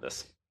bottom of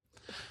this.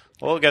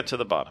 We'll get to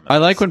the bottom of I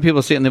this. like when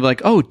people see it and they're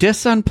like, "Oh,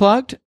 Dis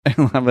Unplugged,"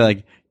 and I'll be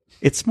like,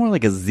 "It's more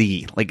like a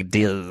Z, like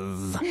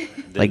Diz,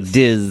 like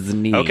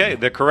Disney." Okay,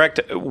 the correct.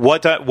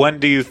 When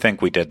do you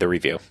think we did the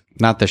review?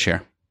 Not this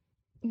year.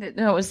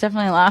 No, it was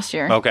definitely last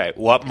year. Okay,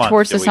 what month?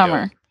 Towards did the we do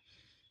summer.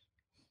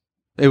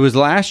 it? It was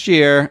last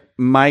year.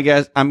 My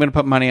guess, I'm going to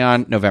put money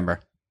on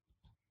November.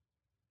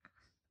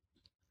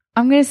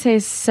 I'm going to say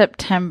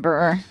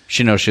September.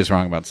 She knows she's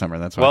wrong about summer.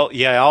 That's why. Well,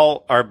 yeah,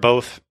 y'all are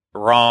both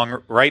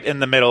wrong. Right in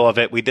the middle of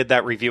it, we did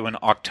that review in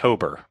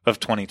October of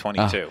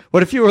 2022.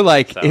 What if you were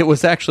like, So. it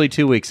was actually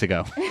 2 weeks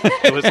ago?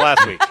 It was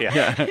last week.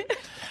 Yeah.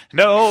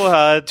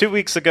 No, 2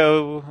 weeks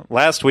ago.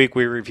 Last week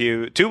we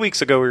reviewed. 2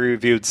 weeks ago we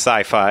reviewed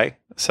Sci-Fi.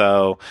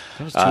 So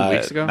That was 2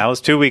 weeks ago? That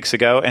was 2 weeks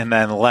ago, and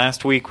then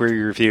last week we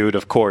reviewed,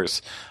 of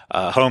course,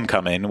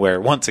 Homecoming,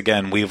 where once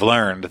again we've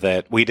learned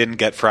that we didn't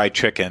get fried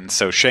chicken.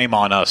 So shame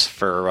on us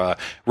for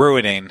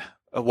ruining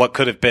what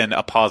could have been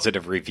a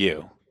positive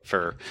review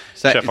for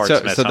Chef Art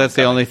Smith's so that's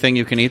the Homecoming. only thing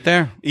you can eat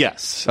there?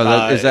 Yes.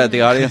 Oh, is that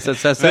the audience that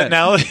says that?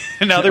 Now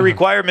the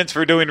requirements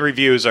for doing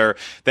reviews are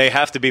they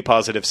have to be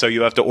positive, so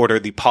you have to order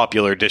the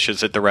popular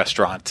dishes at the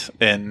restaurant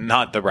and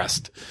not the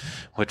rest.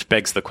 Which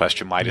begs the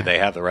question: why do they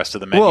have the rest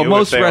of the menu? Well, if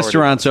most they already-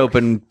 restaurants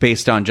open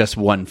based on just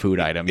one food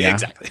item. Yeah,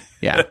 Exactly.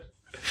 Yeah,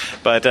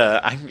 But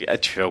I'm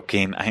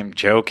joking. I'm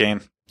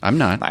joking. I'm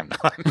not. I'm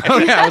not. Oh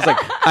yeah, I was like,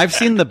 I've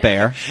seen the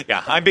bear.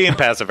 Yeah, I'm being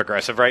passive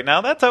aggressive right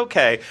now. That's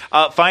okay.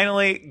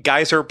 Finally,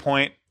 Geyser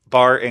Point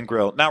Bar and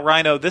Grill. Now,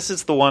 Rhino, this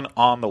is the one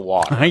on the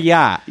water.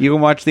 Yeah, you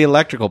can watch the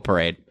electrical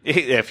parade.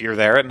 If you're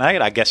there at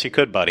night, I guess you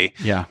could, buddy.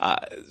 Yeah.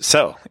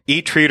 So,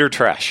 eat, treat, or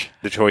trash.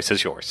 The choice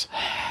is yours.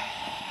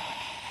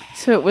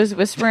 So it was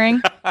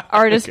Whispering,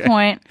 Artist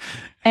Point,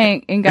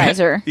 and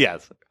Geyser.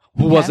 Yes.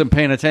 Who wasn't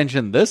paying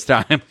attention this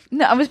time?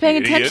 No, I was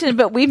paying Idiot. attention,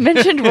 but we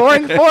mentioned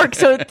Roaring Fork,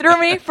 so it threw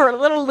me for a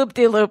little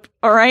loop-de-loop.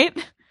 All right?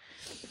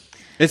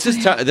 It's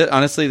just tough.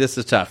 Honestly, this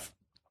is tough.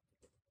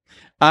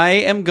 I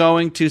am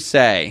going to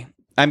say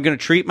I'm going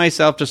to treat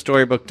myself to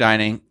Storybook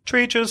Dining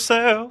Treat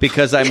yourself.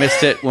 because I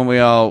missed it when we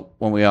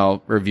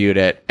all reviewed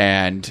it,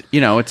 and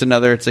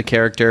it's a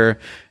character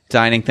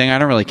dining thing. I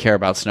don't really care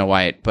about Snow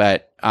White,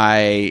 but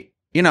I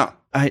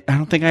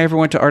don't think I ever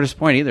went to Artist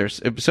Point either.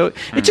 So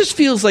it just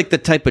feels like the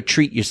type of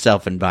treat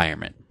yourself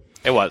environment.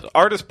 It was.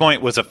 Artist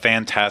Point was a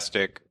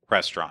fantastic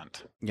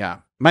restaurant. Yeah.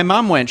 My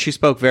mom went. She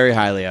spoke very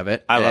highly of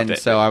it. I loved it.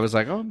 So I was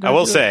like, oh, I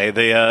will say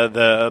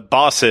the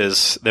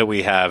bosses that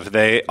we have,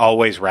 they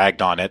always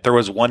ragged on it. There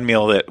was one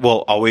meal that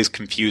will always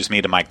confuse me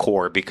to my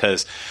core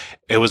because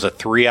it was a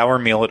 3-hour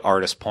meal at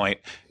Artist Point.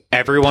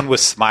 Everyone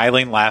was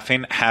smiling,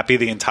 laughing, happy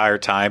the entire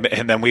time.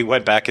 And then we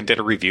went back and did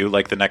a review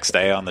like the next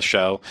day on the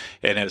show.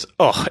 And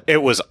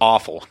it was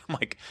awful. I'm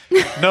like,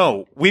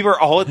 no, we were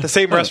all at the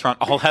same restaurant,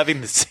 all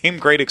having the same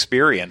great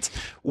experience.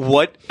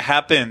 What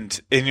happened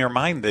in your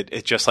mind that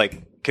it just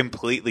like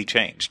completely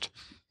changed?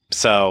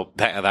 So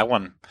that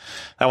one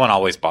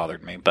always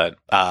bothered me, but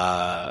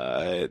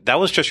that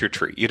was just your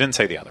treat. You didn't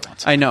say the other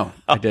ones. I know.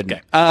 I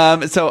didn't.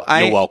 okay. So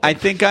You're welcome. I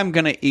think I'm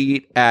going to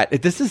eat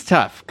at, this is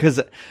tough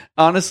because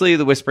honestly,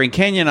 the Whispering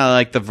Canyon, I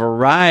like the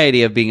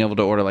variety of being able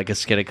to order like a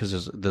skillet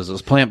because there's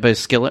this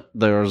plant-based skillet.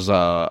 There's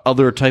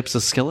other types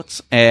of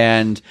skillets.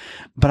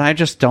 But I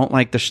just don't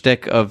like the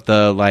shtick of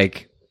the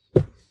like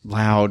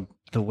loud,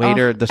 the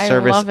waiter, the I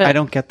service. love it. I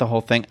don't get the whole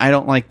thing. I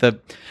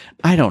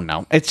don't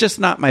know. It's just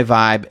not my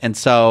vibe. And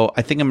so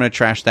I think I'm going to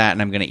trash that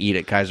and I'm going to eat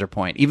at Geyser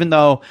Point. Even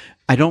though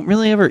I don't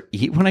really ever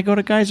eat when I go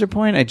to Geyser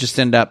Point, I just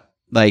end up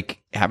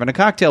like having a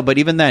cocktail. But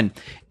even then,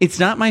 it's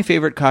not my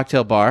favorite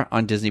cocktail bar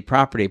on Disney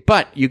property.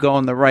 But you go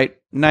on the right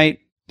night,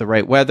 the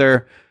right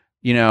weather,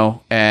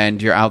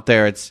 and you're out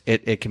there.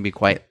 It can be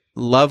quite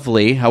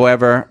lovely.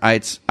 However, I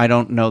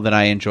don't know that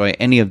I enjoy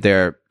any of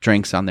their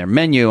drinks on their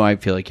menu. I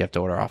feel like you have to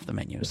order off the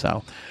menu.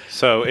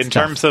 So in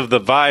terms of the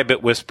vibe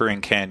at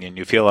Whispering Canyon,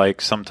 you feel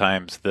like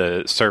sometimes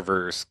the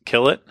servers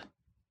kill it?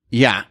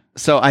 Yeah.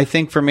 So I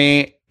think for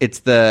me,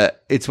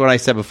 it's what I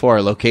said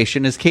before.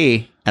 Location is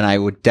key, and I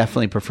would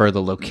definitely prefer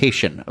the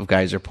location of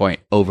Geyser Point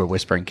over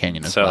Whispering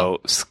Canyon as well.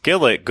 So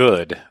skillet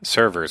good,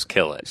 servers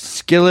kill it.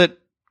 Skillet,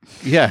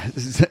 yeah,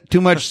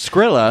 too much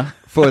Skrilla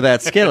for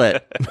that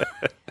skillet.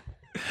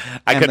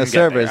 I couldn't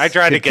get there. I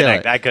tried to could kill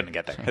connect. it. I couldn't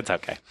get there. It's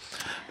okay.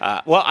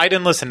 Well, I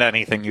didn't listen to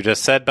anything you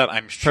just said, but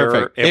I'm sure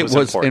Perfect. it was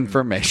important.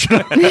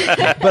 Information,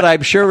 but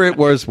I'm sure it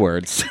was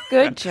words.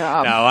 Good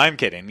job. No, I'm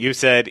kidding. You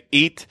said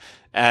eat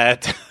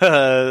at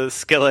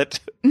Skillet.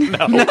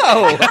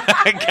 No.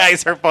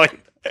 Geyser Point.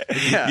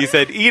 Yeah. You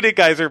said eat at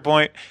Geyser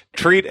Point,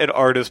 treat at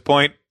Artist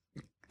Point,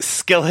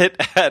 skillet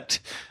at...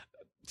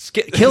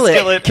 Kill it.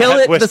 Skillet Kill at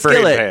it. The Whispering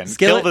skillet. Pan.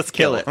 Skillet. Kill the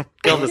skillet.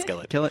 Kill the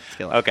skillet. Kill it.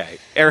 Skillet. Okay.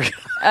 Eric.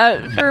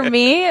 For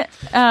me,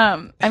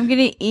 I'm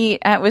gonna eat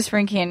at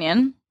Whispering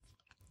Canyon.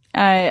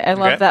 I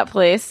love Okay. that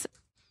place.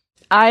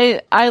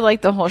 I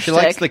like the whole She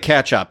shtick. likes the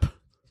ketchup.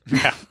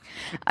 Yeah.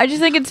 I just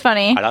think it's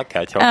funny. I like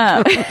ketchup.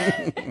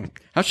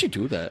 How'd she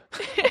do that?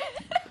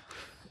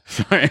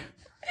 Sorry.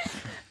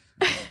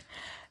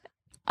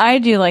 I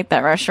do like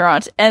that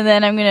restaurant. And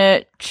then I'm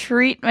going to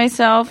treat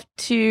myself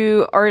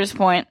to Artist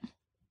Point.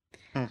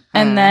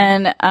 And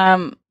then,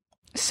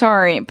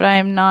 sorry, but I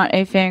am not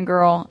a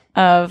fangirl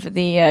of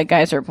the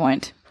Geyser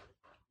Point.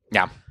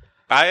 Yeah.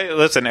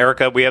 Listen,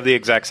 Erica, we have the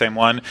exact same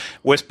one.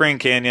 Whispering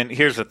Canyon,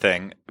 here's the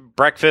thing.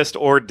 Breakfast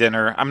or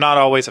dinner. I'm not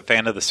always a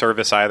fan of the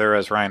service either,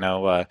 as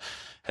Rhino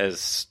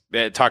has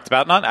talked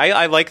about.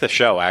 I like the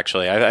show,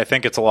 actually. I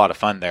think it's a lot of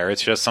fun there.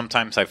 It's just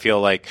sometimes I feel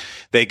like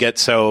they get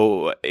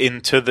so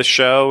into the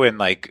show and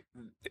like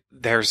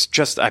there's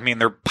just, I mean,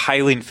 they're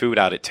piling food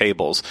out at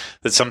tables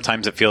that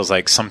sometimes it feels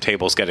like some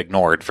tables get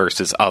ignored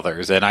versus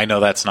others. And I know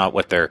that's not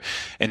what they're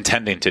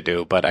intending to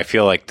do, but I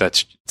feel like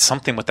that's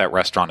something with that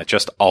restaurant. It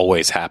just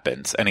always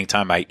happens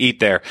anytime I eat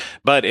there.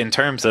 But in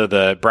terms of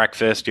the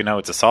breakfast, you know,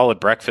 it's a solid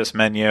breakfast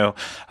menu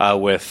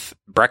with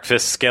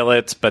breakfast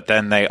skillets, but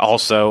then they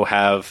also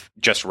have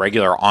just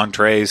regular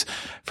entrees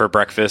for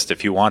breakfast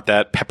if you want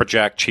that. Pepper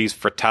jack cheese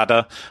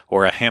frittata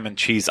or a ham and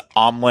cheese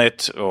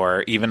omelet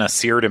or even a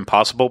seared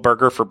impossible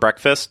burger for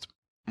breakfast.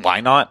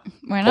 Why not?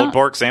 Why Pulled not?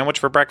 pork sandwich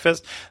for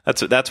breakfast.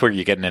 That's where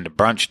you're getting into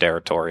brunch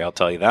territory. I'll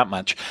tell you that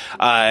much.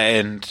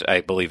 And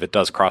I believe it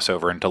does cross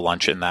over into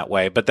lunch in that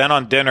way. But then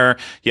on dinner,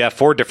 you have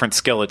 4 different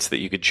skillets that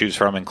you could choose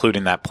from,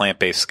 including that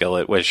plant-based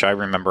skillet, which I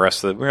remember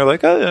we were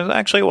like, oh,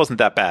 actually, it wasn't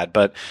that bad.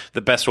 But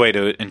the best way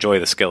to enjoy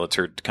the skillets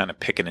are kind of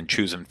picking and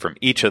choosing from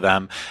each of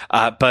them.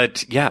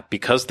 But yeah,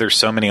 because there's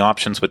so many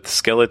options with the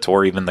skillets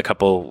or even the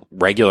couple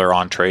regular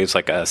entrees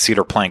like a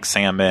cedar plank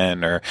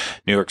salmon or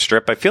New York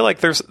strip, I feel like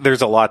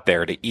there's a lot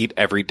there to eat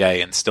every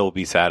day and still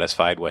be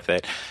satisfied with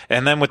it.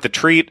 And then with the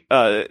treat,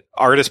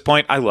 Artist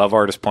Point, I love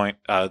Artist Point.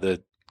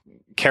 The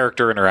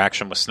character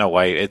interaction with Snow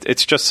White,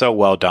 it's just so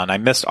well done. I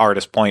missed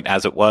Artist Point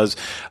as it was.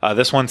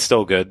 This one's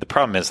still good. The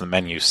problem is the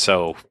menu's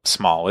so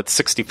small. It's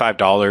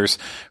 $65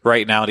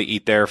 right now to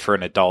eat there for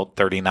an adult,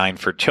 $39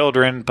 for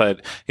children,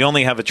 but you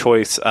only have a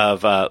choice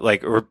of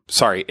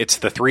it's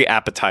the 3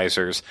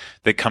 appetizers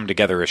that come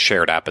together as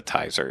shared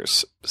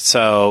appetizers.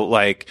 So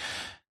like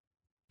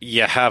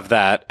you have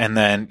that, and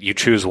then you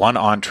choose one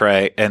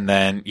entree, and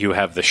then you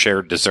have the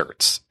shared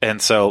desserts.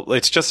 And so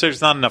it's just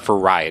there's not enough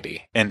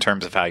variety in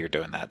terms of how you're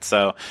doing that.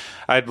 So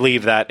I'd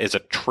leave that as a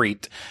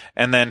treat.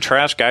 And then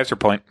Trash Geyser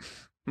Point.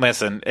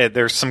 Listen,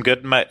 there's some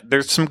good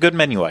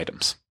menu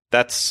items.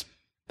 That's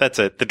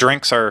it. The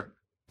drinks are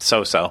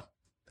so.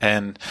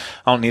 And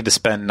I don't need to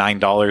spend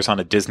 $9 on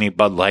a Disney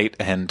Bud Light,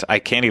 and I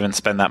can't even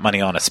spend that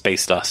money on a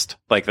Space Dust.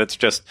 Like,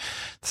 it's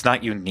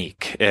not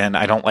unique, and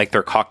I don't like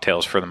their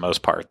cocktails for the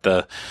most part.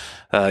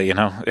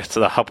 It's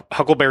the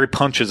Huckleberry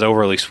Punch is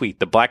overly sweet.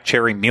 The Black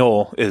Cherry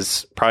Mule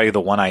is probably the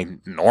one I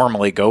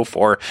normally go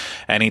for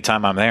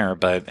anytime I'm there,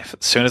 but as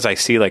soon as I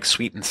see, like,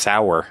 sweet and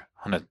sour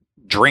on a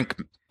drink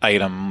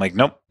item, I'm like,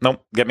 nope,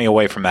 get me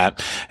away from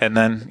that. And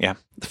then, yeah,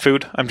 the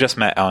food, I'm just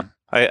met on.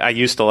 I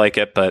used to like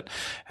it, but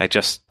I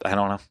don't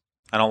know.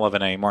 I don't love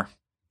it anymore.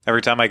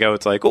 Every time I go,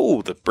 it's like,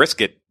 oh, the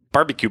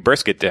barbecue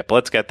brisket dip.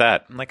 Let's get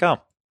that. I'm like,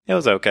 oh, it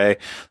was okay.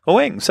 The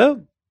wings,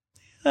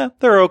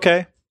 they're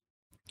okay.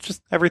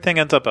 Just everything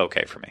ends up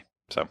okay for me.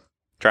 So,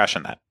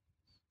 trashing that.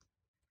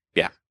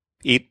 Yeah.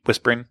 Eat,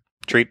 Whispering,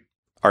 treat,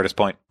 Artist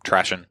Point,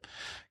 trashing,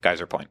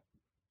 Geyser Point.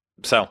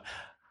 So,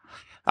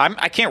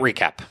 I can't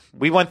recap.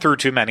 We went through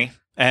too many,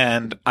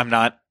 and I'm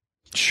not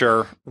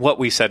sure what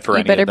we said for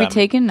any of them. You better be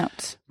taking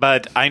notes.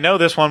 But I know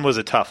this one was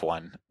a tough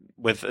one,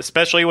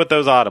 especially with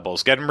those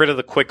audibles, getting rid of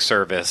the quick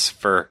service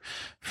for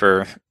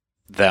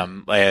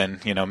them,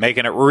 and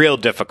making it real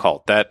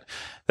difficult. That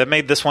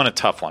made this one a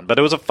tough one, but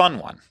it was a fun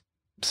one.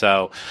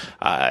 So,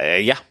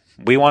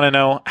 we want to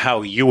know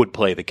how you would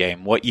play the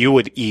game, what you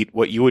would eat,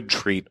 what you would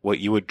treat, what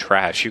you would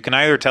trash. You can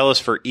either tell us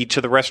for each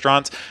of the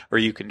restaurants, or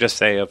you can just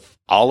say of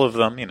all of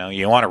them.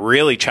 You want to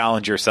really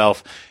challenge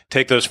yourself,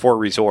 take those 4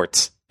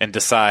 resorts and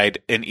decide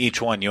in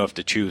each one you have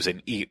to choose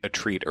and eat a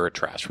treat or a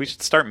trash. We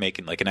should start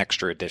making like an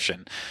extra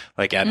edition,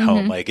 like at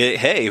home. Like,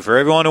 hey, for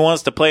everyone who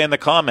wants to play in the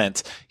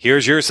comments,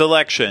 here's your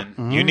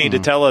selection. You need to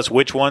tell us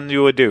which one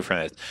you would do for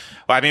this.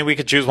 Well, I mean, we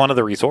could choose one of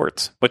the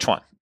resorts. Which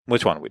one?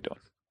 Which one are we doing?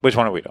 Which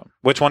one are we doing?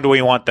 Which one do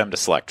we want them to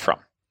select from?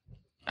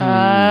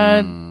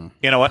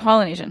 You know what?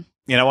 Polynesian.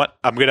 You know what?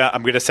 I'm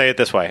gonna say it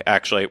this way.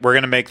 Actually, we're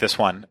gonna make this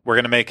one. We're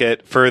gonna make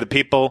it for the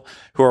people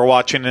who are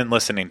watching and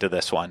listening to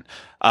this one.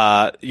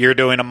 You're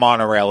doing a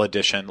monorail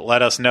edition.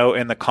 Let us know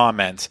in the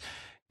comments.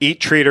 Eat,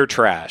 treat, or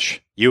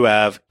trash. You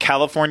have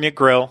California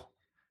Grill,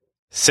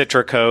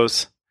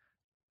 Citricos,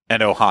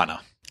 and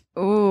Ohana.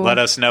 Ooh. Let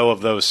us know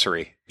of those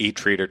three. Eat,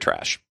 treat, or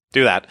trash.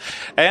 Do that.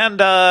 And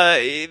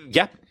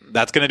yeah,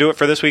 that's gonna do it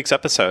for this week's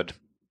episode.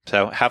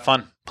 So have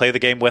fun. Play the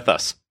game with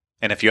us.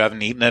 And if you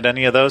haven't eaten at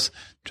any of those,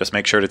 just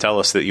make sure to tell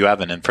us that you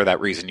haven't, and for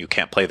that reason, you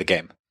can't play the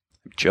game.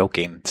 I'm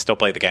joking. Still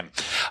play the game.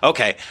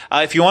 Okay.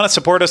 If you want to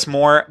support us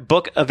more,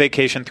 book a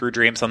vacation through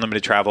Dreams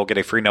Unlimited Travel. Get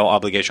a free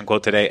no-obligation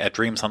quote today at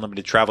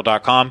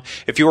dreamsunlimitedtravel.com.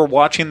 If you are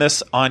watching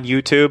this on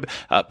YouTube,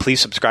 please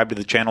subscribe to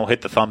the channel.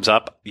 Hit the thumbs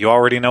up. You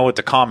already know what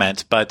to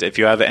comment, but if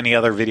you have any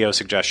other video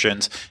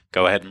suggestions,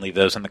 go ahead and leave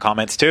those in the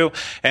comments too.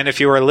 And if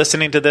you are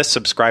listening to this,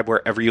 subscribe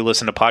wherever you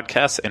listen to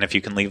podcasts. And if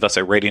you can leave us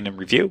a rating and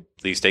review,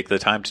 please take the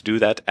time to do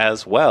that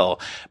as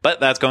well. But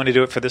that's going to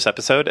do it for this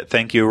episode.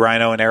 Thank you,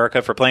 Rhino and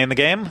Erica, for playing the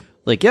game.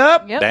 Like,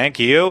 yep. Thank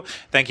you.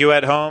 Thank you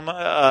at home,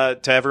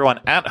 to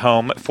everyone at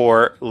home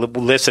for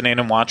listening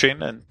and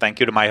watching. And thank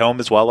you to my home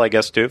as well, I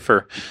guess, too,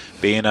 for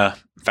being a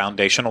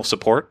foundational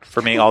support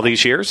for me all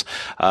these years.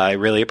 I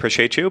really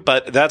appreciate you.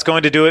 But that's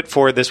going to do it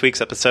for this week's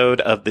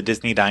episode of the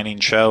Disney Dining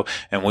Show.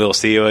 And we'll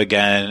see you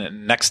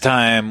again next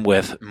time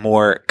with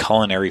more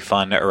culinary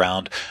fun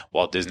around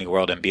Walt Disney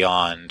World and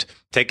beyond.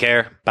 Take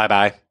care.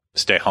 Bye-bye.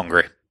 Stay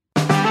hungry.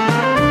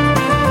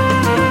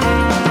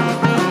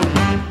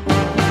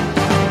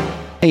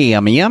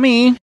 Yummy,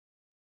 yummy.